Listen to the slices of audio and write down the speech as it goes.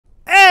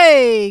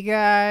Hey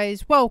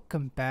guys,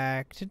 welcome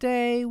back.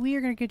 Today we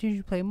are going to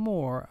continue to play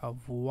more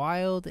of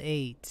Wild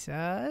 8. It's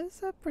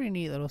a pretty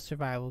neat little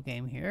survival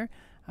game here.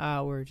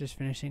 We're just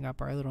finishing up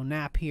our little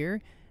nap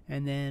here,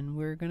 and then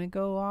we're going to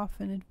go off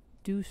and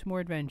do some more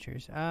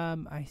adventures.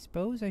 I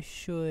suppose I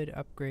should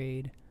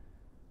upgrade.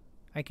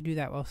 I could do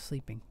that while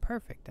sleeping.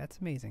 Perfect, that's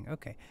amazing.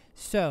 Okay,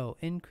 so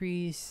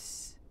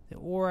increase the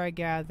ore I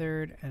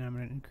gathered, and I'm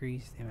going to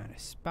increase the amount of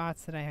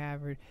spots that I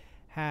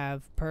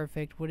have.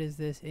 Perfect. What is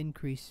this?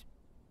 Increase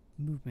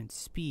movement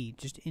speed,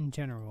 just in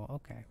general.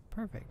 Okay,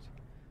 perfect.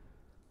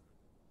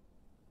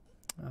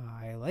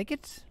 I like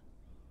it.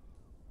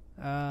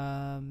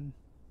 Yeah,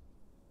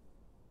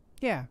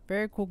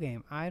 very cool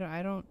game. I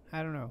don't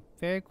know.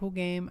 Very cool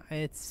game.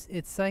 It's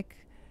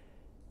like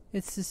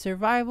it's a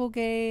survival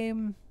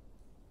game,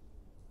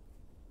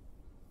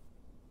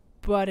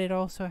 but it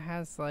also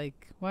has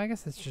like, well, I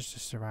guess it's just a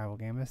survival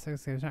game.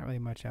 There's not really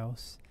much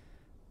else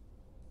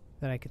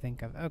that I could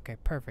think of. Okay,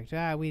 perfect.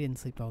 We didn't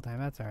sleep the whole time.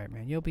 That's alright,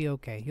 man. You'll be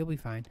okay. You'll be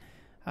fine.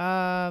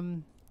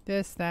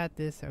 This.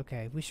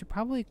 Okay, we should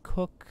probably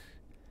cook.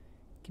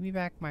 Give me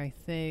back my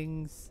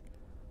things.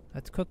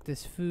 Let's cook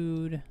this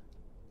food.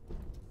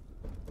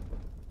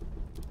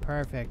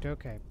 Perfect.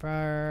 Okay,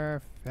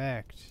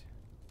 perfect.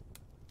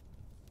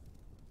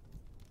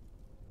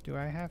 Do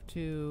I have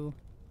to...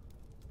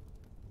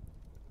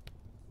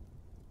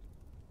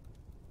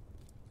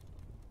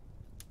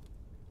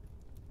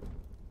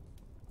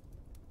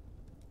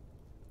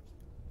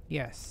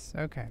 Yes,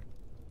 okay.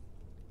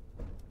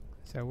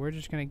 So we're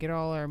just going to get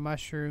all our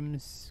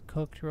mushrooms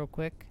cooked real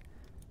quick,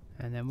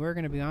 and then we're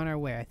going to be on our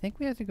way. I think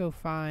we have to go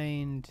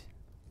find...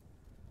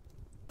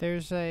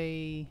 There's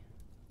a...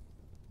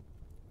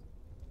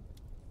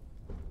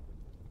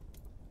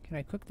 Can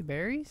I cook the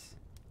berries?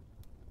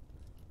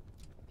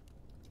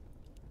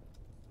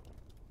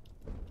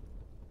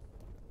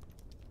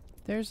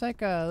 There's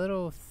like a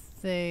little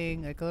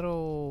thing, like a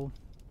little...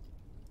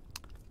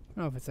 I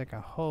don't know if it's like a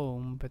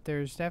home, but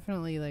there's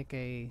definitely like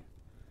a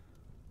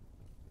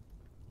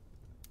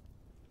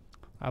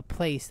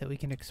place that we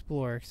can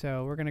explore.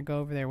 So we're gonna go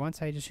over there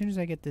as soon as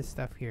I get this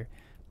stuff here.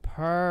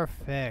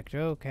 Perfect.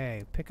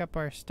 Okay, pick up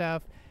our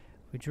stuff.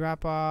 We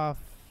drop off.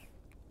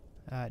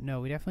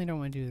 No, we definitely don't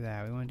want to do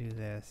that. We want to do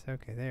this.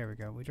 Okay, there we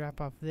go. We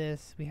drop off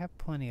this. We have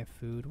plenty of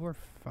food. We're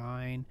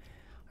fine.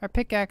 Our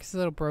pickaxe is a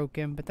little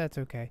broken, but that's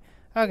okay.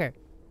 Okay,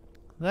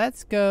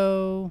 let's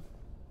go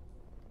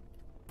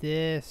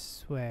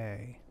this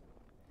way,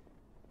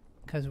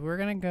 because we're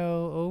gonna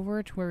go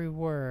over to where we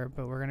were,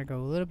 but we're gonna go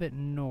a little bit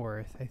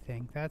north. I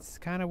think that's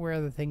kind of where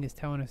the thing is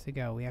telling us to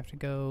go. We have to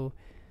go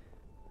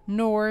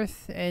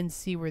north and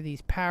see where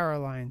these power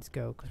lines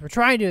go, because we're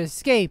trying to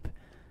escape.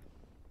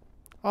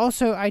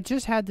 Also, I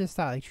just had this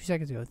thought like 2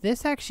 seconds ago.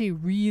 This actually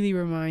really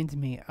reminds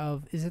me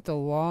of, is it The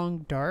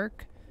Long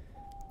Dark?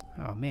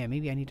 Oh man,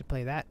 maybe I need to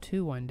play that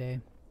too one day.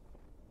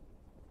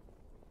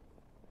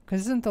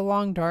 Because isn't The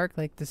Long Dark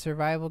like the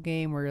survival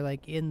game where you're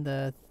like in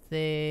the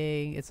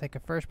thing? It's like a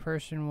first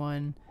person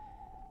one,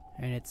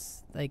 and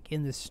it's like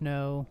in the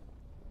snow.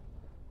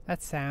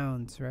 That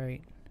sounds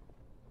right.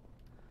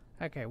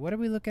 Okay, what are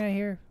we looking at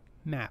here?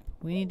 Map.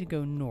 We need to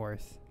go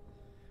north.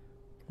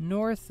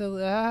 North of...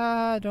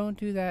 don't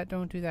do that.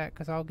 Don't do that,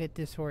 because I'll get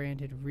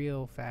disoriented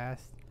real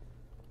fast.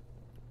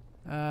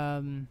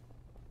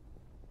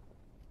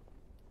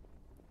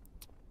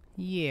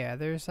 Yeah,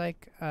 there's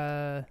like,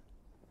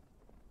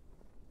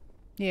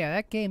 yeah,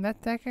 that game, that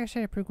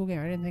actually a pretty cool game.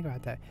 I didn't think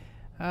about that.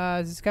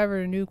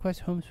 Discovered a new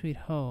quest, Home Sweet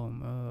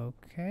Home.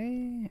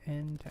 Okay,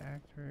 and to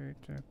activate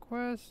the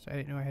quest, I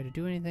didn't know I had to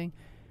do anything.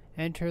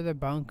 Enter the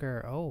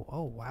bunker.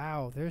 Oh,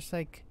 wow. There's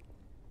like,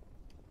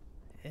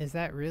 is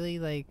that really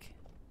like...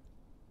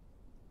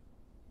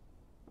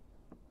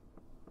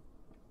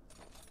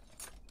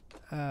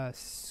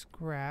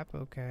 scrap,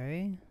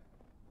 okay.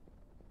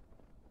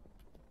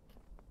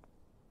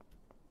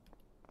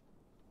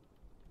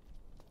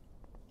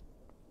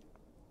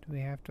 Do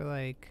we have to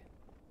like...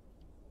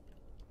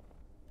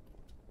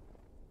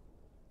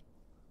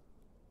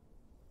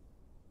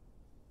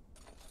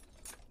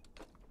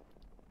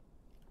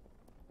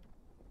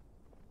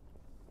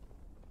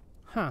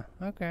 Huh,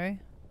 okay.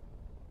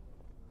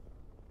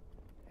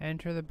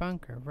 Enter the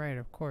bunker, right,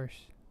 of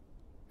course.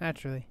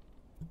 Naturally.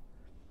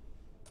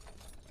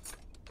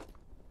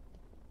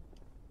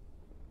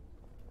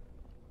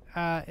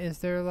 Is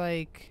there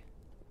like...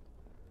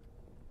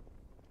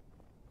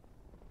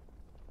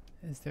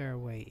 Is there a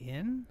way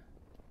in?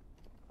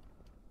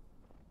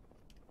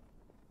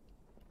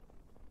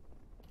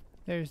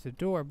 There's the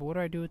door, but what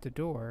do I do with the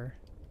door?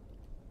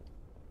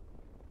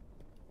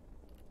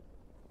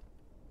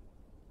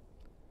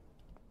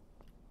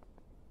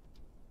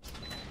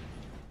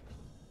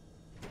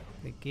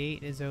 The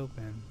gate is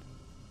open.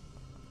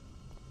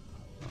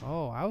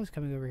 Oh, I was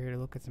coming over here to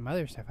look at some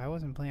other stuff. I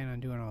wasn't planning on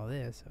doing all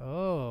this.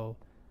 Oh.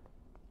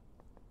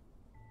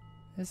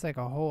 This is like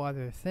a whole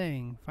other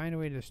thing. Find a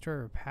way to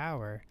restore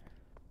power.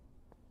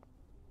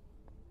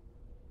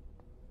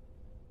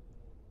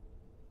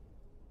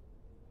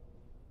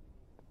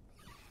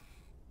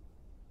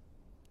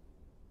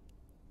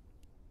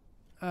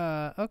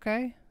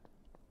 Okay.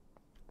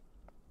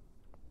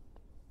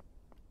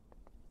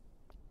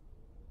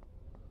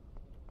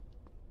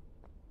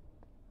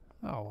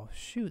 Oh,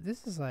 shoot,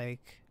 this is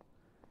like...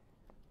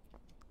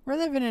 We're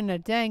living in a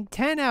dang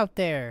tent out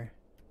there!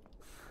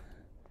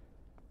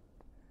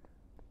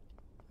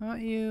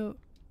 Aren't you...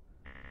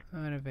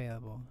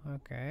 Unavailable.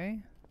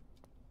 Okay.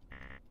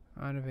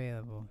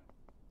 Unavailable.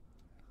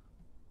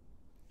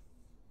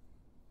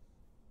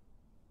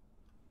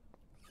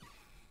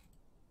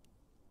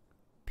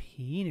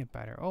 Peanut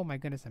butter. Oh my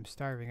goodness, I'm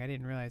starving. I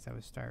didn't realize I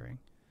was starving.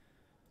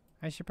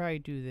 I should probably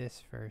do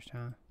this first,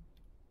 huh?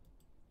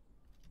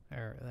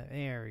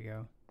 There we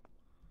go.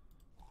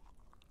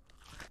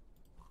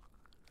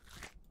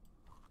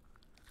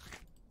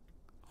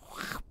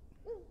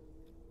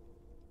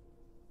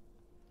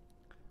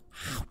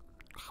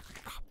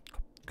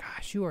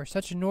 Gosh, you are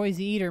such a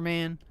noisy eater,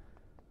 man.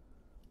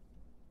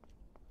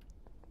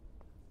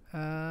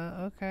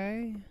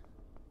 Okay.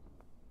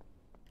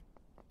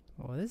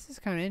 Well, this is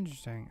kind of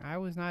interesting. I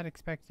was not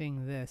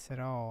expecting this at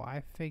all.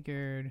 I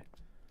figured...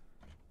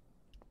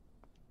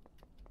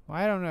 Well,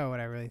 I don't know what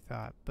I really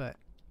thought, but...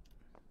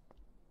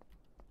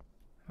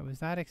 I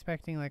was not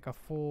expecting like a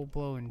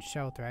full-blown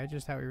shelter. I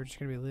just thought we were just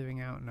going to be living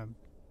out in the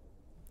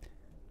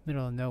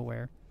middle of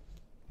nowhere.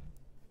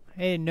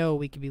 I didn't know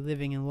we could be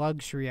living in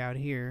luxury out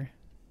here.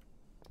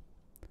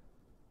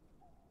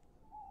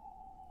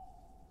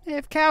 They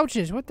have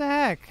couches. What the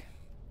heck?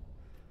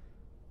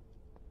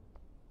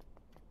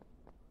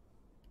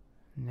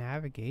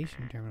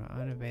 Navigation terminal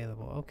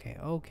unavailable. Okay,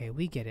 okay,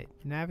 we get it.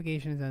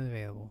 Navigation is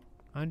unavailable.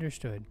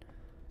 Understood.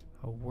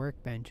 A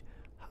workbench.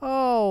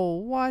 Oh,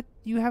 what?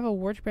 You have a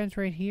workbench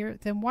right here?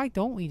 Then why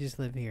don't we just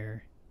live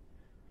here?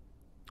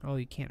 Oh,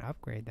 you can't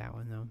upgrade that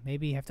one, though.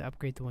 Maybe you have to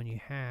upgrade the one you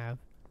have.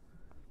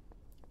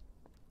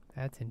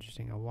 That's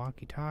interesting. A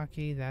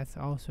walkie-talkie. That's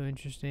also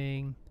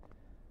interesting.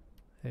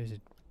 There's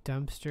a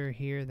dumpster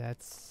here.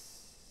 That's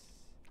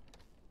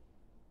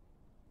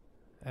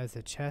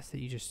a chest that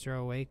you just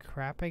throw away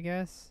crap, I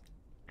guess.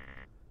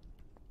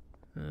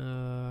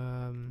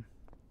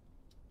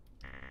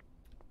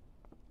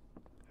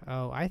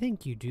 Oh, I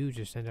think you do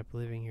just end up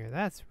living here.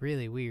 That's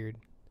really weird.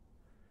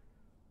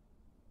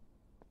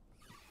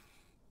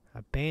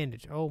 A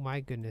bandage. Oh my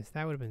goodness.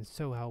 That would have been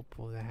so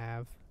helpful to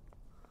have.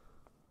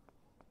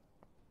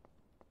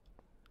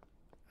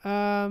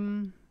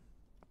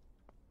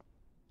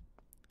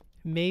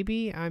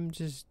 Maybe I'm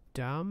just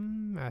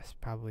dumb. That's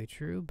probably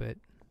true, but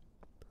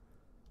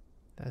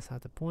that's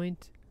not the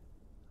point.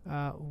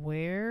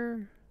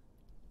 Where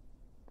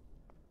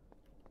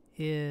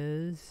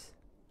is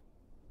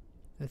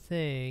the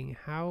thing?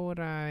 How would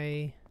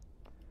I...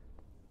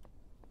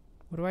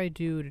 What do I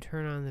do to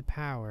turn on the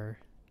power?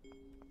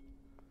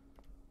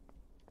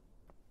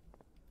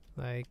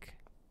 Like,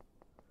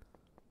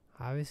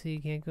 obviously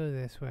you can't go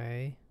this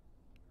way.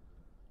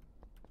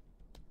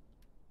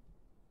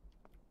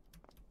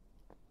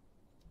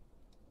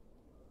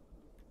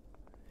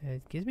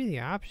 It gives me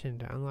the option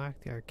to unlock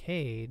the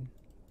arcade,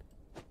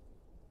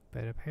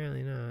 but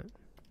apparently not.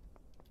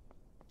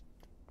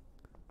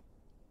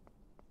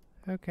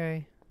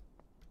 Okay.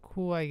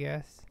 Cool, I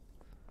guess.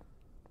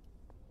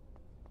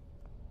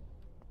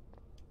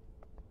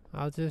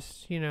 I'll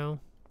just, you know,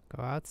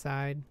 go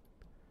outside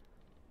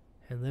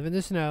and live in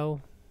the snow.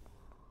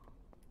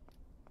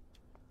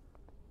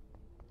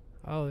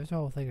 Oh, there's a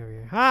whole thing over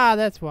here. Ah,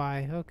 that's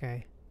why.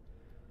 Okay.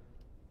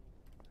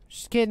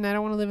 Just kidding, I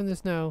don't want to live in the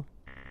snow.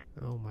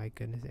 Oh my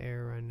goodness,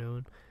 error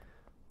unknown.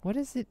 What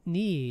does it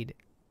need?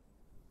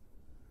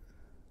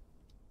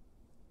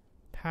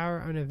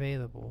 Power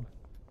unavailable.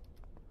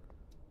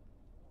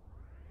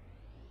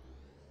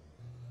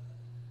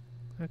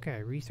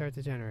 Okay, restart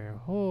the generator.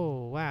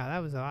 Oh, wow, that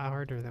was a lot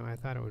harder than I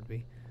thought it would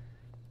be.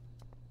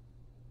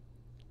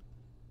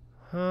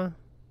 Huh?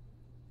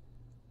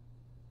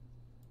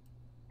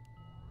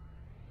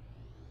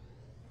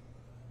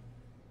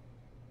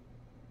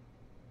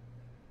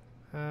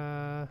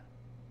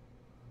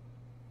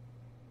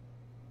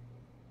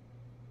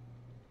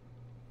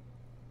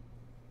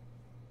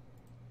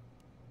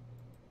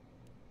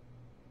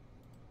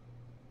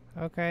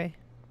 Okay.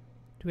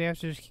 Do we have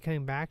to just keep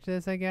coming back to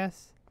this, I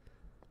guess?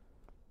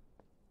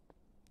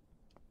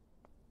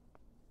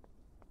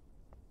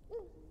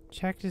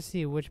 Check to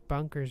see which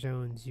bunker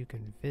zones you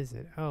can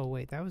visit. Oh,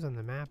 wait, that was on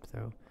the map,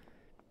 though.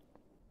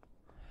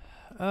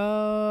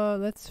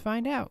 Let's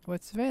find out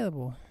what's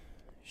available.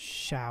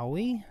 Shall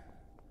we?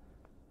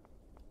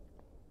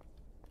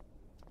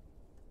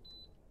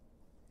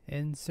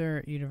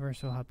 Insert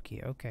universal hub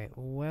key. Okay,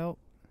 well...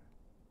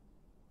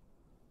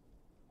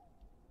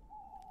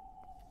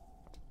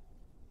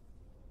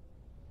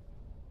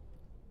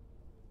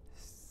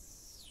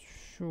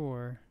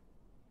 Sure.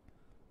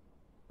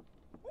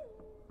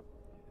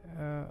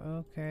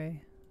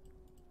 Okay.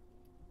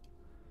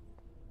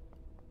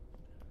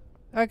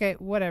 Okay,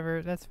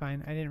 whatever. That's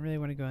fine. I didn't really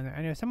want to go in there.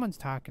 I know someone's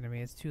talking to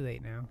me. It's too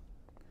late now.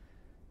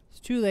 It's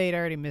too late. I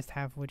already missed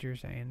half of what you were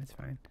saying. It's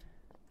fine.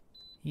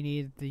 You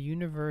need the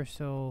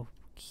universal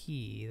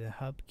key, the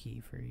hub key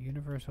for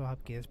universal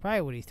hub key. That's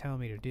probably what he's telling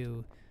me to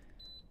do.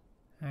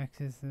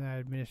 Access and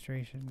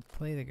administration.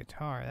 Play the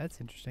guitar.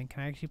 That's interesting.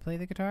 Can I actually play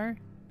the guitar?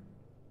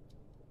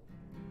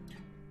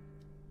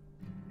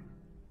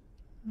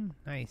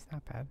 Nice.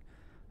 Not bad.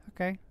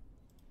 Okay.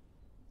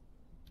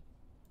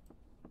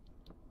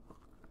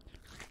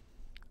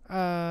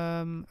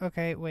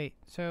 Okay, wait.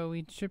 So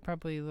we should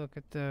probably look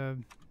at the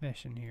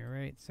mission here,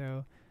 right?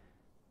 So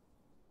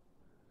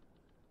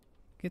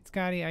get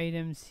Scotty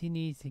items he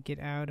needs to get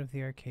out of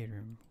the arcade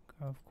room.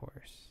 Of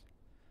course.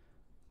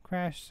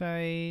 Crash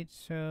site.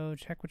 So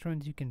check which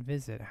ones you can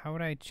visit. How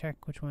would I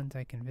check which ones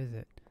I can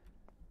visit?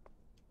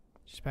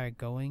 Just by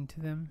going to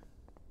them?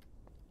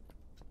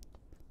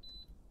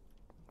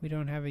 We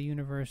don't have a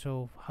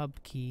universal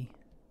hub key.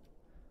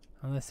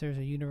 Unless there's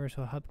a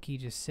universal hub key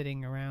just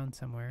sitting around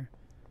somewhere.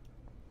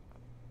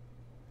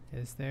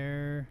 Is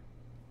there...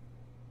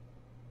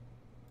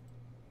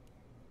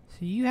 So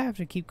you have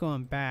to keep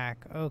going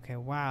back. Okay,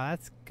 wow,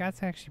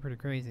 that's actually pretty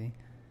crazy.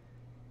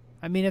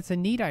 I mean, it's a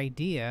neat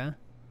idea.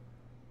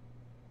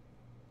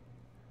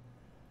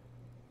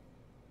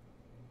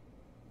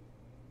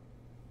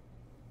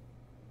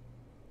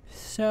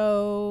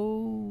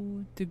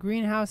 So the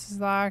greenhouse is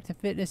locked, the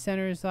fitness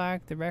center is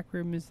locked, the rec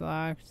room is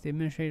locked, the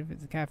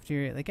administrative, the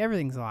cafeteria, like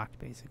everything's locked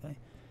basically.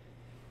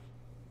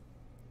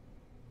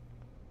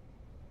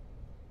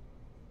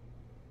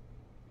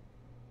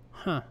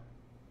 Huh.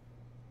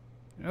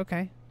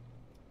 Okay.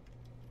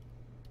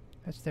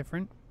 That's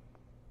different.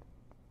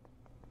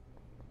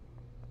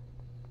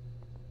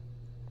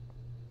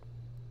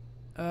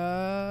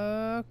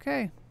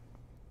 Okay.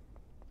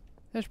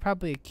 There's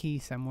probably a key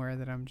somewhere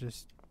that I'm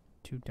just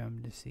too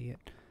dumb to see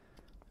it.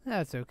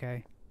 That's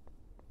okay.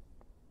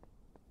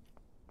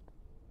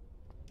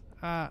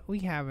 We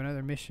have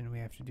another mission we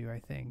have to do, I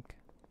think.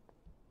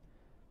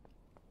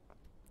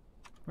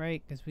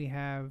 Right? Because we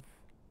have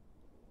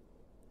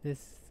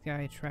this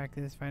guy, track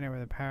this, find out where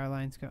the power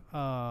lines go.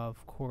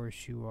 Of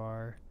course you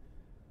are.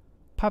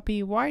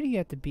 Puppy, why do you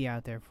have to be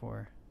out there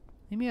for?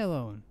 Leave me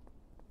alone.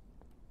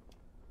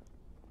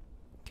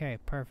 Okay,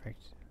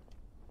 perfect.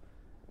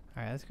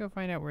 Alright, let's go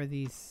find out where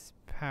these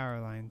power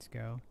lines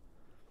go.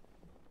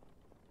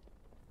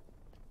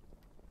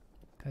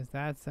 Because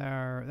that's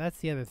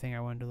the other thing I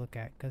wanted to look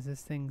at. Because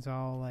this thing's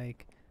all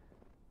like...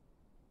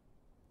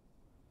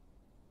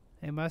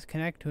 They must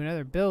connect to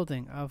another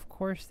building. Of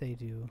course they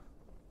do.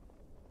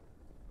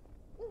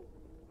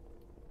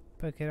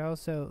 But could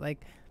also,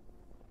 like...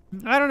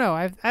 I don't know.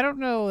 I don't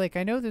know. Like,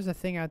 I know there's a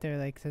thing out there,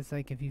 like, says,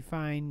 like, if you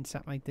find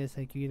something like this,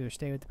 like, you either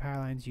stay with the power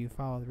lines, you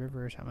follow the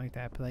river or something like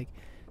that. But, like,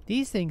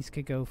 these things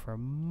could go for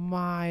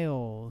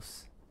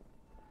miles.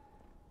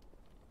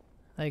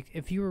 Like,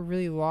 if you were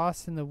really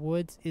lost in the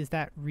woods, is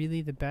that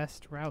really the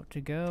best route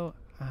to go?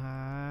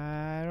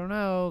 I don't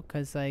know,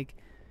 because, like,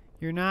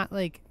 you're not,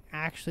 like,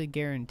 actually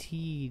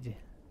guaranteed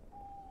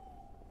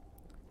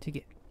to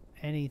get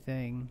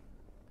anything.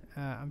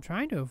 I'm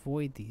trying to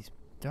avoid these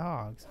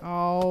dogs.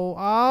 Oh!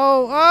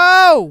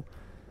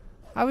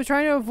 I was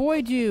trying to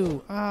avoid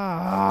you!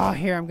 Oh,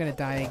 here, I'm gonna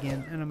die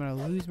again, and I'm gonna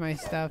lose my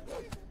stuff.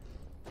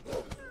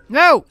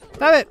 No!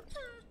 Stop it!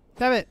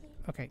 Stop it!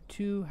 Okay,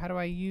 2, how do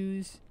I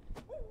use...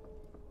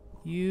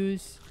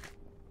 Use.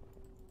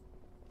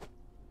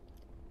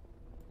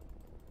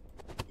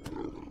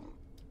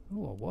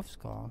 Ooh, a wolf's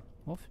claw.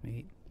 Wolf's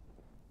meat.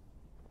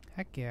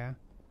 Heck yeah.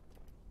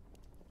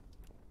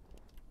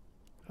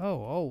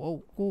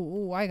 Oh,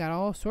 I got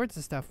all sorts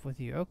of stuff with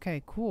you.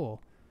 Okay,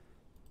 cool.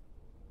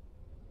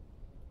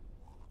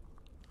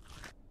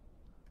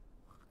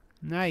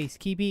 Nice.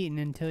 Keep eating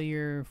until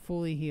you're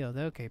fully healed.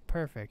 Okay,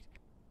 perfect.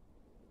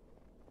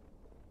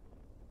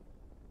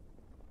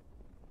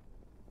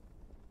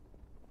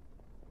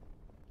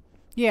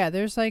 Yeah,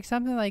 there's like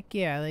something like,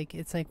 yeah, like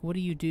it's like, what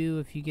do you do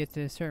if you get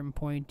to a certain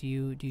point? Do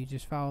you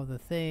just follow the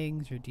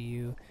things, or do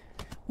you...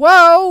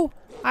 Whoa!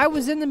 I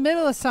was in the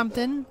middle of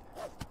something.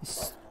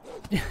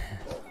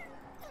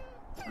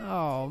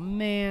 Oh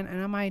man,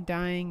 and am I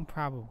dying?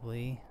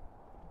 Probably.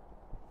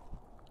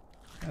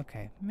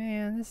 Okay,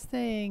 man, this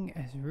thing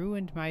has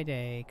ruined my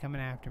day coming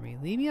after me.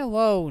 Leave me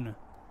alone.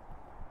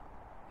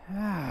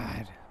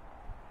 God.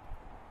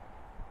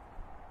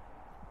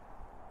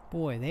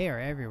 Boy, they are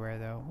everywhere,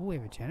 though. Oh, we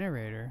have a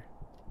generator.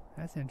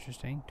 That's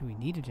interesting. Do we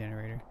need a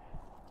generator?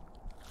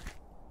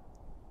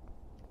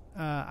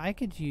 I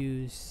could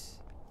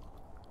use...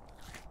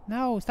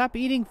 No, stop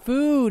eating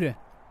food!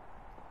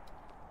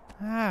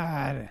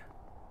 God.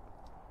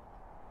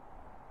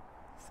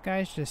 This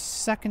guy's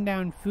just sucking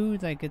down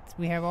food like it's...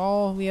 We have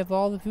all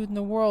the food in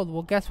the world.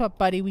 Well, guess what,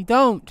 buddy? We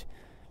don't!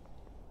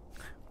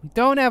 We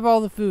don't have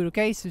all the food,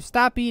 okay? So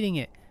stop eating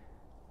it.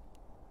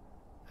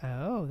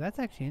 Oh, that's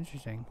actually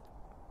interesting.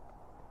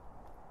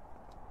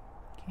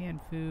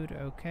 Canned food,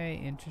 okay,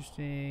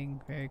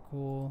 interesting, very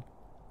cool.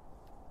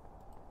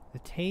 The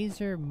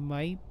taser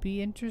might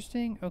be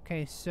interesting.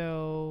 Okay,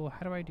 so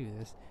how do I do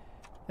this?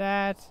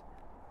 That,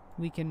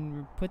 we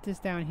can put this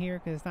down here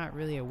because it's not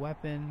really a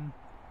weapon.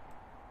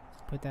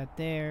 put that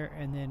there,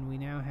 and then we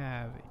now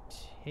have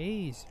a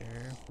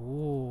taser.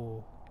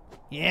 Ooh.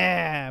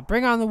 Yeah,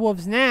 bring on the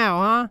wolves now,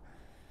 huh?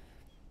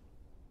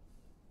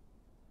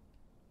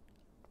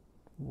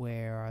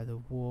 Where are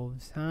the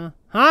wolves, huh?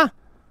 Huh?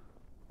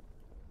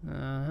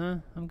 Uh-huh.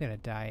 I'm gonna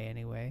die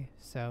anyway,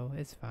 so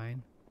it's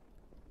fine.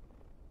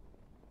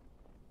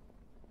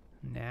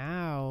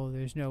 Now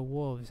there's no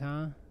wolves,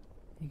 huh?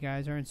 You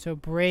guys aren't so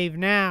brave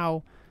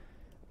now.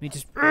 Let me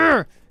just...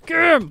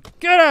 Get him!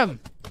 Get him!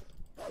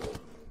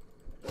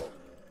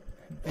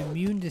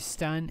 Immune to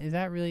stun. Is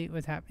that really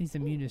what's happening? He's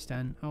immune to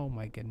stun. Oh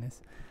my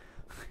goodness.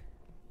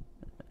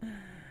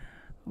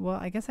 Well,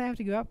 I guess I have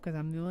to go up because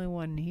I'm the only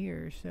one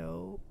here,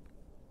 so...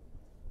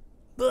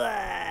 Blah!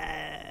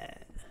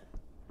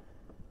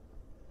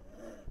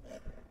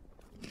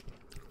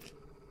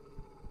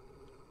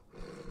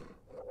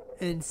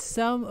 And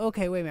some...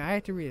 Okay, wait a minute. I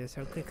have to read this.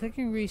 So,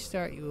 clicking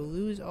restart, you will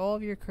lose all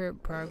of your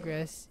current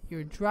progress.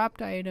 Your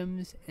dropped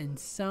items and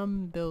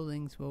some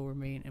buildings will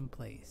remain in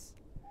place.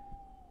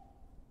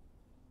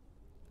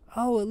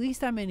 Oh, at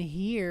least I'm in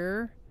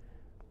here.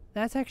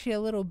 That's actually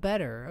a little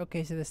better.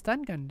 Okay, so the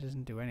stun gun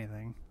doesn't do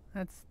anything.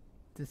 That's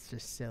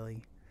just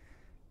silly.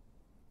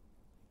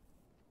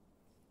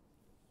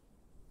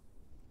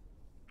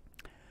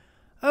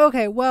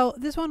 Okay, well,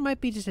 this one might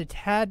be just a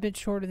tad bit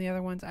shorter than the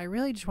other ones. I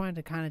really just wanted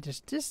to kind of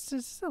just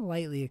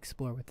lightly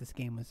explore what this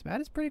game was about.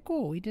 It's pretty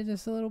cool. We did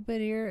this a little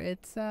bit here.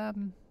 It's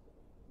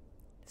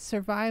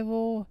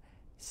survival.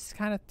 It's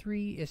kind of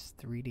it's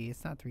 3D.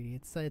 It's not 3D.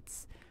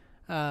 It's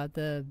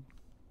the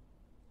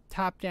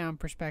top-down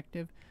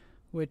perspective,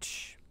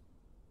 which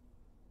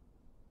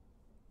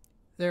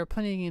there are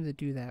plenty of games that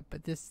do that,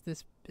 but this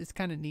is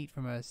kind of neat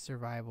from a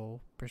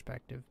survival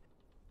perspective.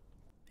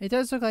 It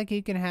does look like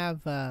you can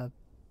have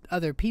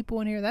other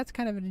people in here. That's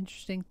kind of an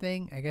interesting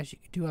thing. I guess you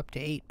could do up to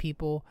 8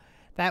 people.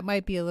 That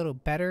might be a little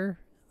better,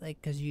 like,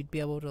 because you'd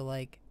be able to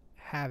like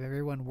have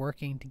everyone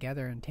working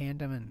together in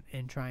tandem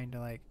and trying to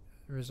like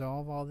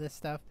resolve all this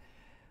stuff,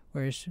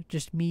 whereas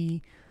just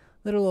me,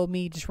 little old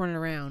me, just running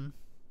around.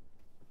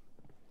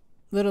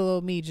 Little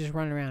old me just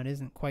running around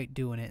isn't quite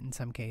doing it in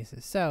some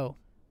cases. So,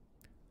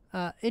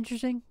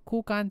 interesting,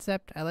 cool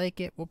concept. I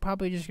like it. We're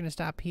probably just going to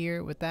stop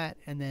here with that.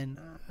 And then,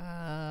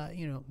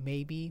 you know,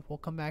 maybe we'll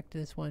come back to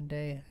this one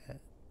day.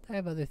 I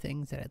have other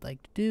things that I'd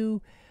like to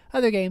do.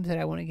 Other games that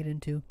I want to get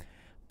into.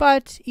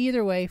 But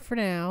either way, for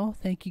now,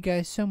 thank you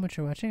guys so much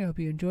for watching. I hope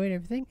you enjoyed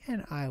everything.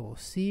 And I will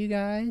see you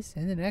guys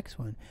in the next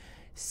one.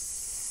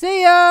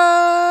 See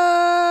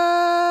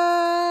ya!